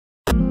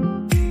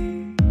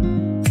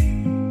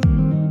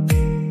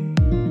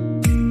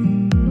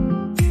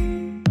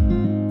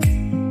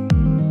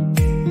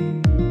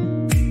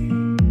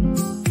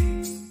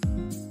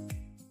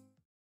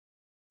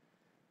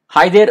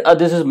Hi there,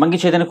 this is Mangi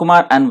Chaitanya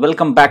Kumar and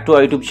welcome back to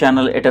our YouTube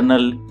channel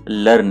Eternal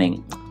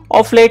Learning.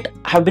 Of late,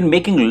 I have been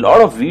making a lot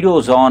of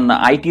videos on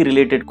IT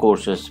related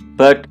courses,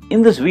 but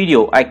in this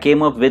video, I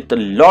came up with a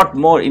lot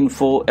more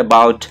info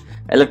about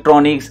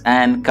electronics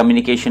and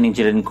communication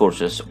engineering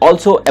courses.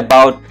 Also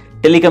about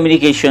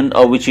telecommunication,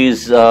 which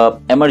is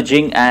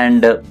emerging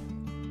and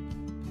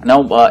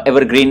now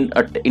evergreen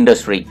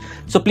industry.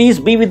 So please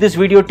be with this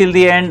video till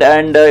the end,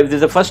 and if this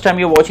is the first time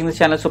you're watching this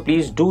channel, so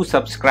please do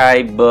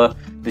subscribe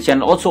the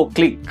channel. Also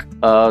click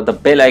the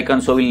bell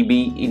icon so you'll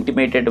be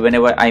intimated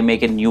whenever I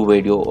make a new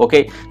video.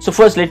 Okay, so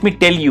first let me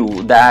tell you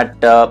that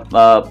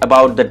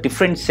about the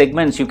different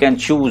segments you can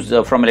choose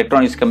from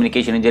electronics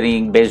communication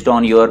engineering based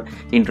on your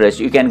interest.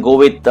 You can go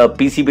with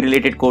PCB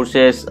related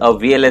courses,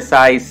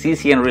 VLSI,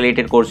 CCN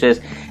related courses,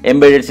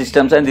 embedded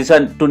systems, and these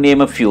are to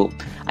name a few.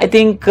 I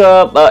think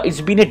it's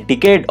been a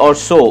decade or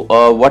so,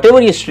 whatever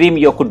your stream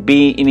you could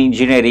be in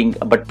engineering,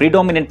 but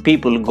predominant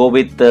people go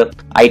with the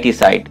IT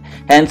side.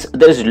 Hence,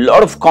 there is a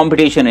lot of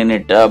competition in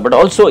it. But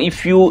also,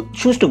 if you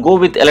choose to go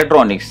with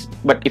electronics,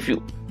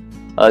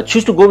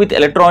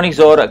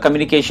 or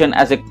communication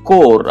as a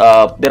core,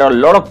 there are a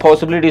lot of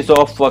possibilities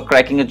of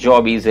cracking a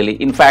job easily.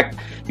 In fact,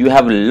 you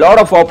have a lot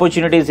of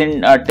opportunities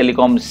in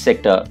telecom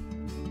sector.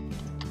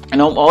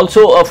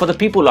 Also for the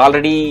people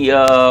already who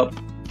are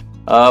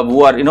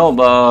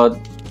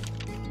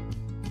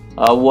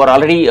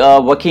already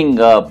working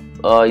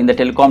in the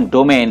telecom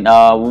domain,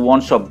 who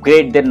wants to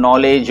upgrade their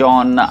knowledge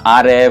on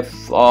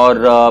RF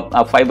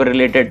or fiber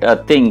related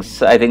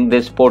things. I think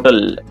this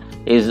portal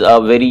is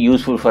very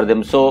useful for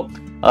them. So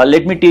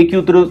let me take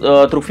you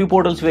through few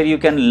portals where you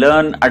can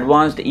learn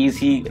advanced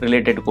EC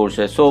related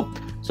courses. So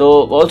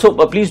also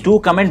please do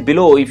comment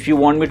below if you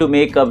want me to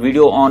make a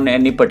video on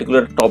any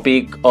particular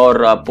topic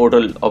or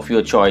portal of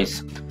your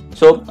choice.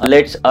 So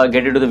let's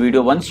get into the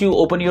video. Once you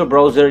open your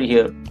browser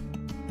here,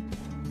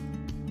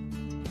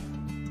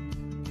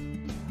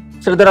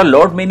 so there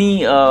are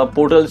many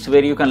portals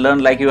where you can learn.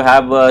 Like you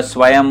have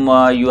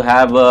Swayam, you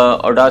have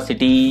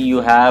Audacity,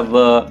 you have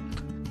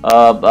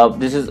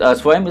this is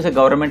Swayam is a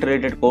government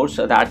related course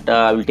that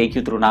I will take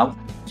you through now.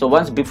 So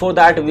once before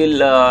that, we'll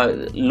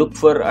look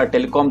for a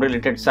telecom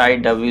related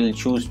side. We'll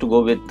choose to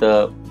go with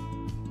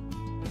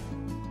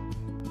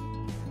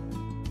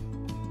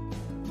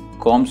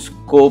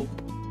ComScope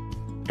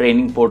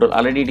training portal.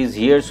 Already it is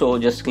here, so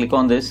just click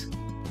on this.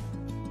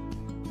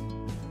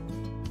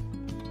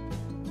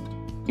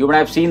 You would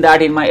have seen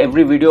that in my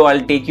every video.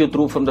 I'll take you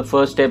through from the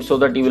first step so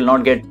that you will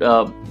not get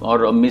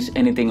or miss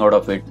anything out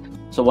of it.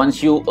 So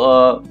once you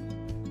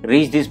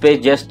reach this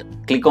page, just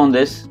click on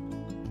this,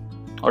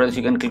 or else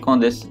you can click on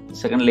this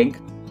second link.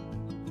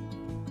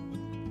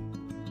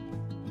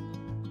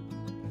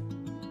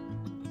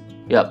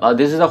 Yeah,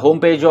 this is the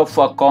homepage of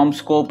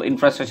ComScope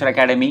Infrastructure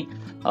Academy.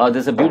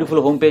 This is a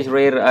beautiful homepage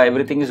where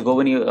everything is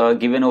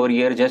given over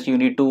here. Just you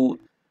need to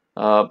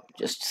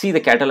just see the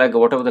catalog,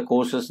 whatever the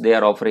courses they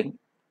are offering.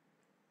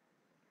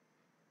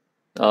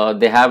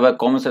 They have a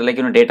common like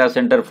data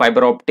center,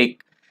 fiber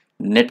optic,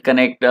 net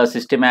connect,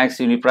 Systemax,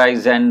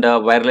 Uniprice, and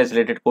wireless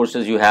related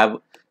courses you have.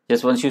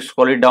 Just once you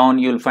scroll it down,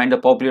 you will find the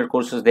popular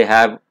courses they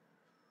have.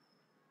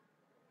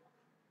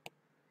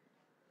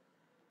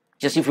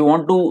 Just if you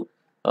want to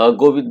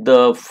go with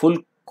the full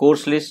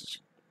course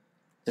list,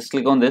 just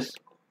click on this.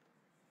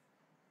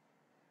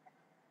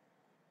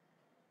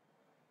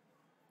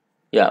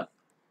 Yeah,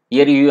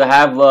 here you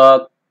have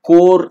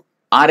core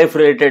RF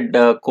related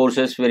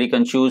courses where you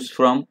can choose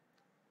from.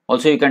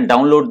 Also, you can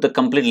download the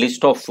complete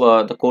list of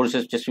the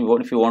courses. Just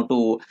if you want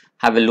to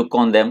have a look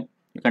on them,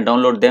 you can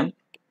download them.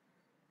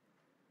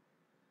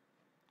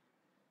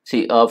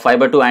 See,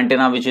 fiber to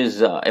antenna, which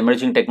is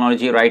emerging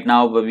technology right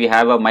now. We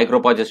have a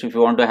micropod, just if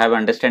you want to have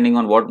understanding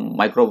on what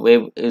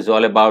microwave is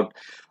all about,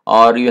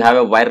 or you have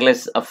a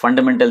wireless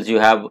fundamentals you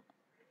have.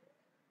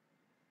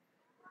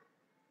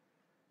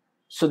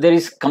 So there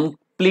is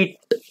complete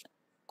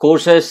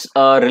courses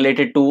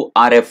related to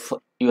RF.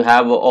 You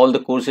have all the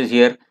courses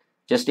here.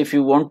 Just if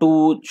you want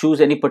to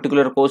choose any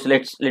particular course,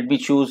 let me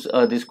choose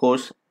this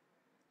course,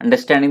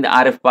 understanding the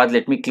RF path.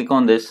 Let me click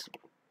on this.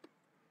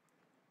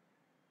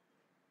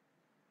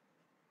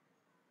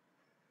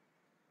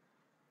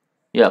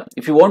 Yeah,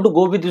 if you want to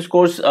go with this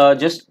course,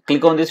 just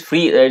click on this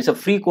free. It's a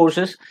free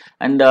courses,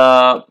 and who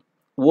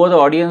are the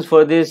audience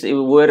for this?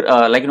 Where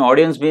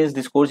audience means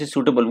this course is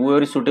suitable.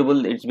 Whoever is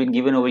suitable, it's been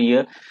given over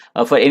here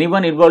for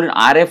anyone involved in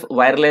RF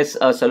wireless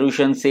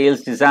solution sales,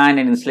 design,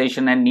 and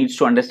installation, and needs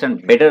to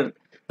understand better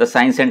the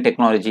science and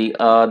technology.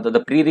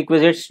 The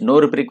prerequisites,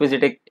 no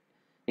prerequisite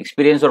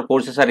experience or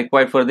courses are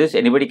required for this.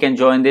 Anybody can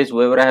join this.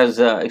 Whoever has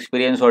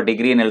experience or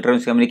degree in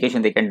electronics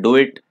communication, they can do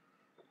it.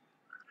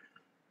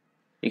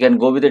 You can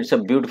go with it. It's a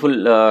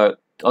beautiful.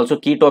 Also,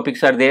 key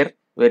topics are there.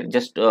 Where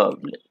just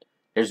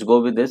let's go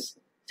with this.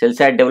 Cell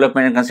site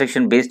development and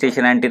construction, base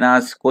station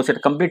antennas, course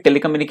at complete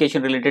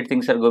telecommunication related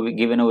things are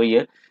given over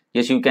here.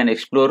 Yes, you can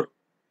explore.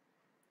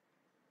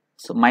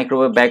 So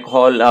microwave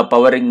backhaul,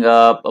 powering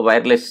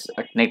wireless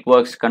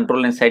networks,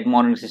 control and site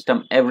monitoring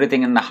system,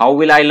 everything. And how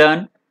will I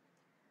learn?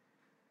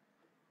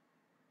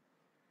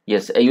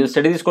 Yes, you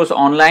study this course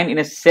online in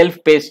a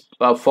self-paced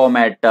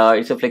format.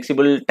 It's a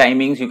flexible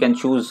timings. You can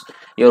choose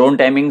your own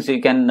timings. You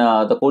can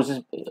the courses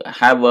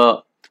have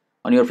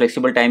on your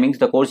flexible timings.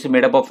 The course is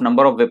made up of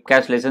number of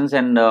webcast lessons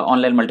and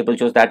online multiple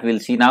choice that we'll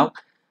see now.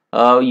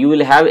 You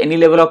will have any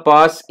level of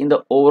pass in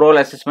the overall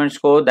assessment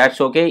score. That's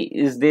okay.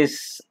 Is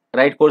this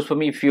right course for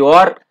me? If you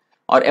are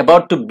or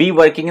about to be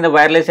working in the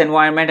wireless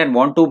environment and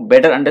want to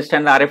better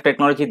understand the RF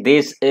technology,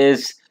 this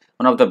is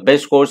one of the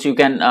best course you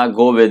can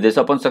go with this.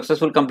 Upon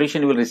successful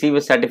completion, you will receive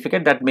a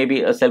certificate that may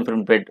be a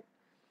self-printed.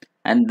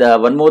 And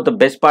one more, the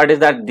best part is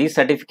that this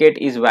certificate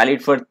is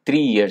valid for 3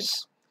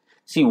 years.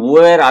 See, who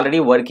are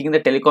already working in the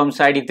telecom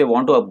side, if they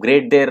want to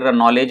upgrade their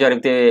knowledge or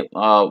if they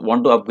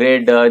want to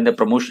upgrade in the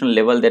promotional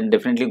level, then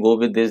definitely go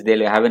with this.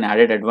 They'll have an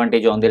added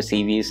advantage on their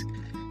CVs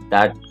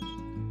that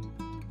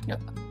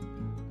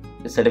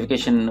the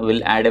certification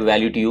will add a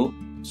value to you.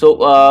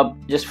 So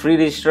just free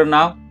register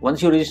now.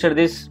 Once you register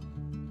this,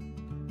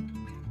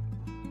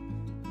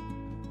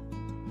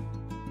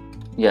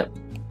 yeah,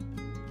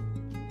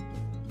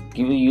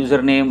 give your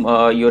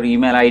username, your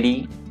email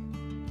ID.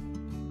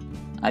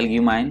 I'll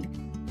give mine.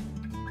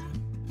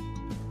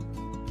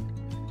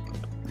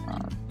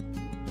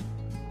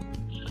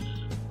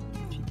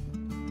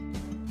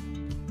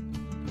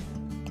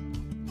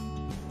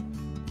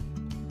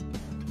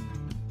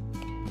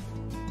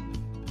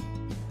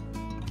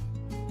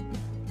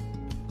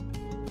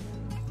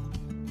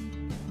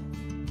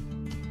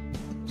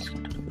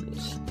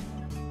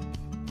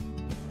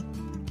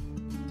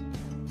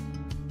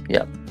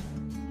 Yeah,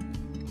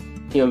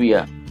 here we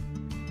are.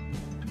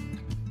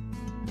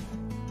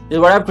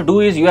 So what I have to do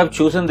is, you have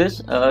chosen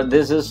this.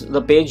 This is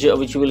the page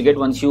which you will get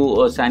once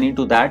you sign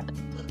into that.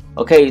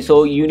 Okay,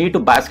 so you need to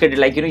basket it,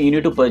 like you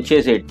need to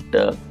purchase it.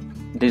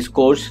 This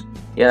course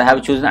here I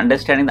have chosen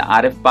understanding the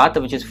RF path,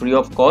 which is free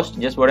of cost.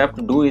 Just what I have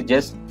to do is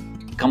just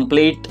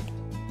complete.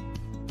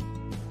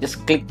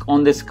 Just click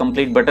on this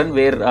complete button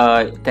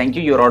where thank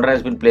you, your order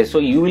has been placed. So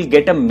you will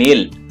get a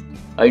mail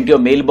into your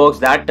mailbox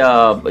that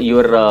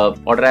your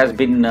order has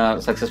been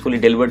successfully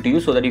delivered to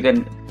you, so that you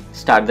can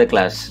start the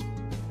class.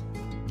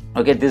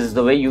 Okay, this is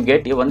the way you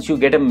get. Once you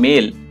get a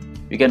mail,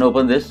 you can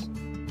open this.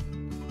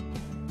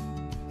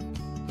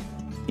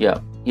 Yeah,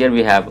 here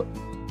we have.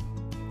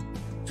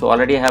 So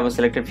already I have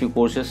selected few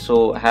courses,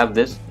 so have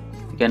this.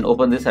 You can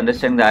open this,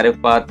 understanding the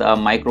RF path,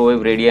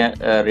 microwave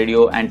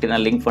radio antenna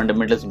link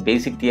fundamentals,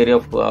 basic theory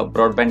of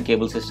broadband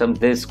cable system.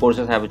 These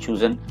courses I have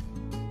chosen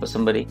for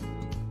somebody.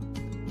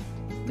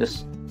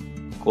 This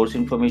course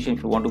information,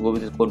 if you want to go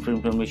with this course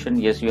information,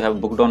 yes, you have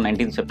booked on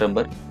 19th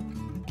September.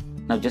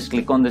 Now just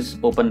click on this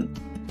open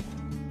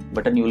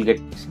button. You will get,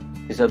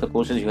 these are the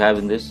courses you have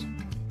in this.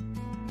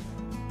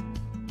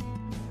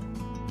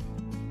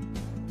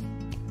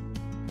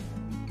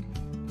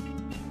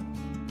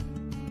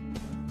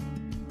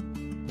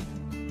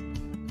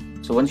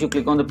 So once you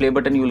click on the play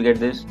button, you will get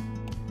this.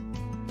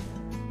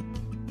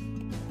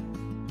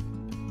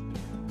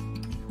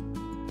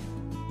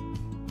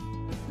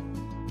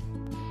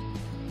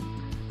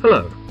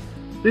 Hello,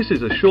 this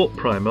is a short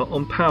primer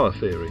on power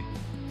theory.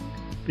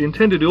 The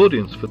intended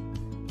audience for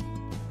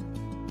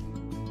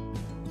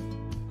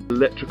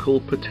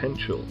electrical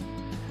potential.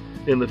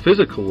 In the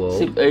physical world,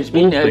 see, it's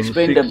been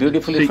explained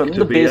beautifully from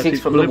the basics,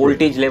 from the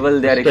voltage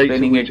level. They are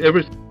explaining it.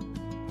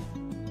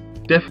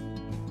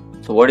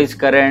 So what is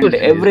current,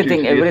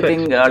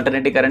 everything,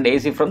 alternating current,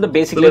 AC, from the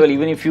basic level.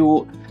 Even if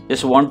you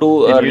just want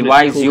to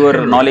revise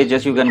your knowledge,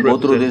 just you can go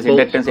through this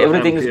inductance.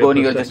 Everything is going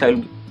here. Just I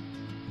will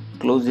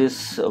close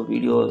this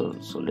video.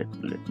 So let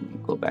me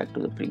go back to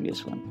the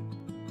previous one.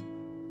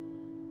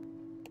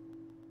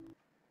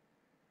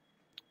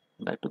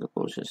 Back to the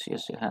courses.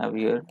 Yes, you have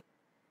here.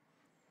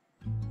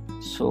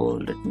 So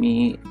let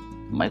me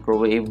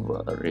microwave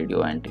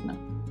radio antenna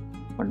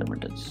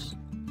fundamentals.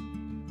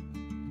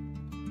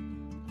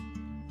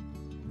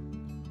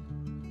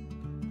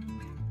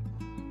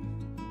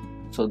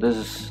 So this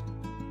is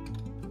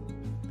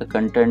the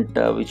content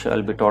which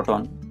I'll be taught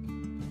on.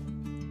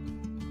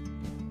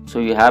 So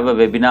you have a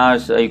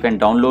webinars. You can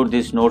download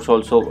these notes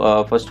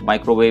also. First,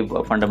 microwave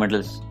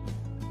fundamentals.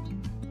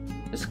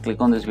 Just click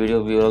on this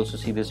video. We will also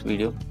see this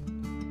video.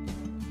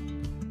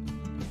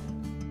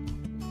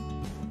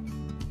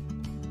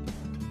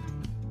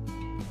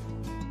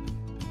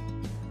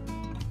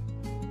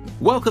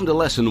 Welcome to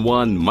Lesson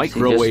 1,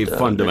 Microwave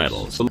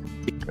Fundamentals.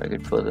 Drag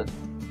it further.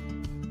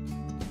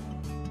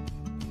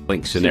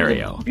 Link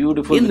scenario.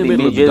 Beautiful in the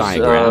middle images, of the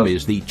diagram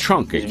is the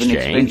trunk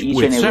exchange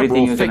with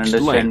several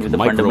fixed-length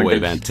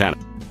microwave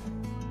antennas.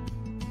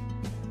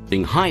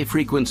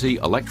 High-frequency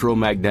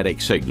electromagnetic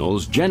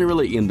signals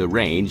generally in the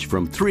range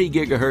from 3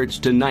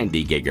 GHz to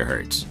 90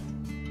 GHz.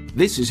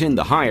 This is in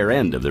the higher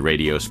end of the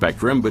radio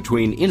spectrum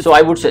between... So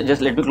I would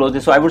just let me close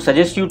this. So I would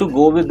suggest you to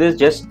go with this.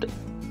 Just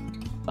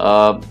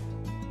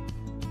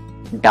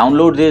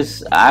download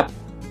this app,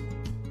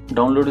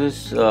 download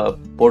this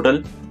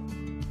portal,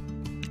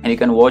 and you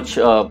can watch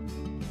the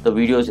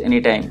videos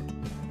anytime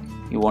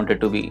you want it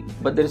to be.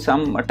 But there is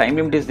some time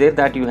limit is there,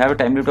 that you have a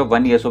time limit of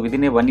 1 year. So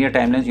within a 1 year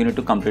timeline, you need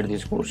to complete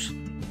this course.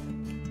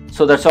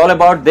 So that's all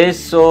about this.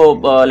 So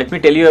let me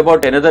tell you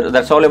about another.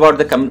 That's all about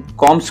the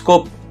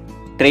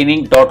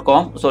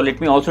comscopetraining.com. So let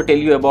me also tell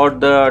you about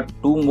the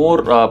two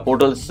more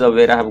portals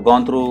where I have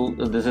gone through.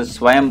 This is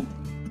Swayam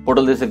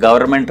portal. This is a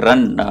government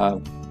run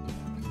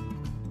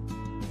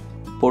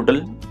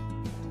portal.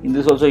 In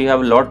this also you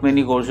have a lot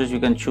many courses you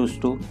can choose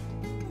to.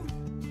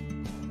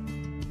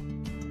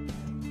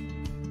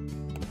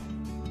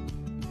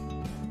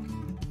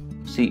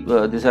 See,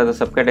 these are the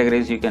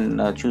subcategories you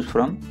can choose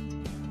from.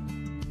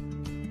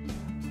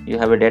 You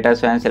have a data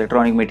science,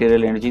 electronic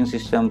material, engineering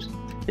systems.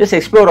 Just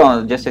explore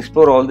all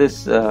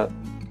this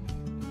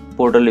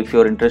portal if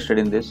you are interested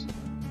in this.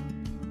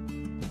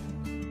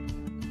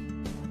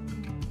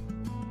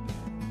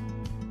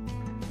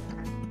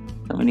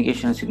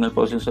 Communication and signal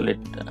processing. So let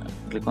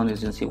click on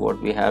this and see what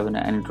we have. An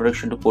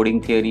introduction to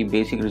coding theory,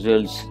 basic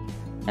results,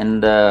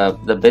 and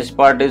the best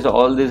part is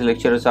all these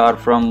lectures are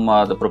from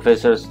the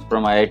professors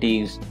from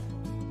IITs,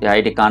 the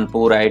IIT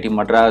Kanpur, IIT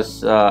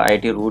Madras,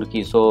 IIT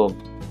Roorkee. So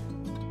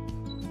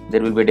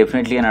there will be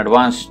definitely an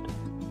advanced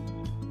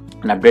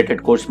and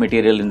updated course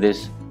material in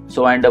this.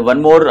 So, and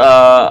one more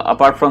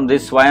apart from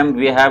this Swayam,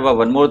 we have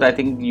one more. I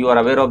think you are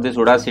aware of this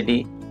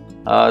Udacity.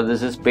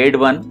 This is paid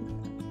one.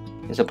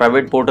 It's a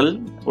private portal.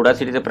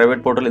 Udacity is a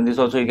private portal. In this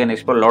also you can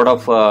explore a lot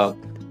of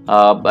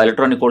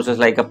electronic courses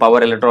like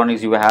power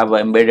electronics. You have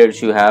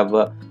embeddeds. You have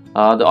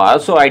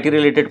also IT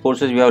related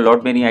courses. We have a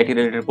lot many IT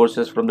related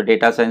courses from the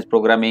data science,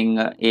 programming,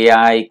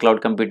 AI,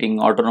 cloud computing,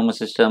 autonomous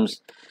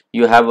systems.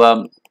 You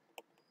have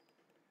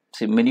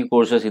many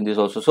courses in this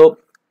also. So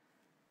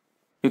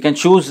you can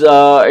choose,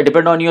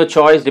 depend on your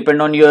choice, depend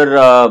on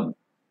your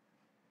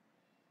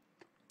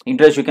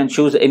interest. You can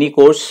choose any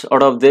course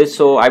out of this.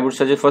 So I would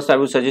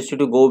suggest you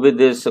to go with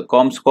this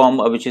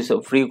Comscom, which is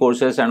free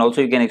courses, and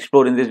also you can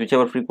explore in this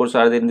whichever free courses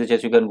are there in this.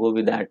 Yes, you can go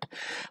with that.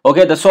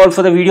 Okay, that's all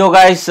for the video,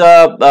 guys.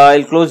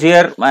 I'll close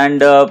here, and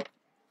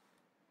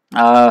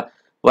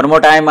one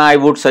more time I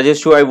would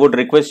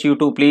request you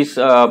to please,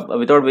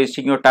 without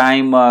wasting your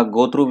time,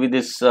 go through with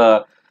this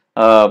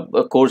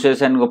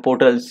courses and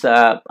portals.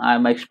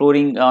 I'm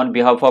exploring on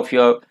behalf of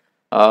your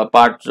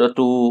part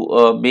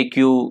to make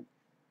you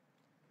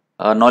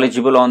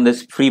knowledgeable on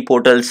this free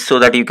portals so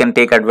that you can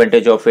take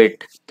advantage of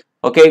it.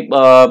 Okay,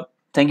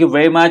 thank you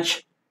very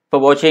much for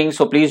watching.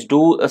 So please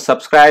do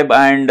subscribe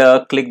and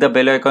click the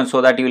bell icon so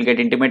that you will get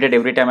intimated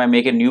every time I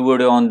make a new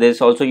video on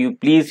this. Also, you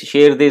please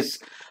share this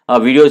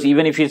videos,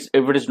 even if it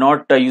is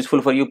not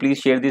useful for you. Please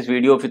share this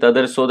video with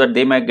others so that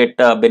they might get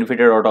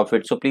benefited out of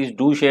it. So please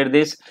do share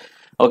this.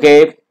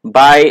 Okay,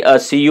 bye.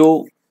 See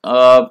you.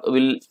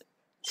 We'll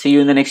see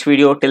you in the next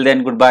video. Till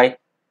then, goodbye.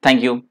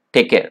 Thank you.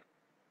 Take care.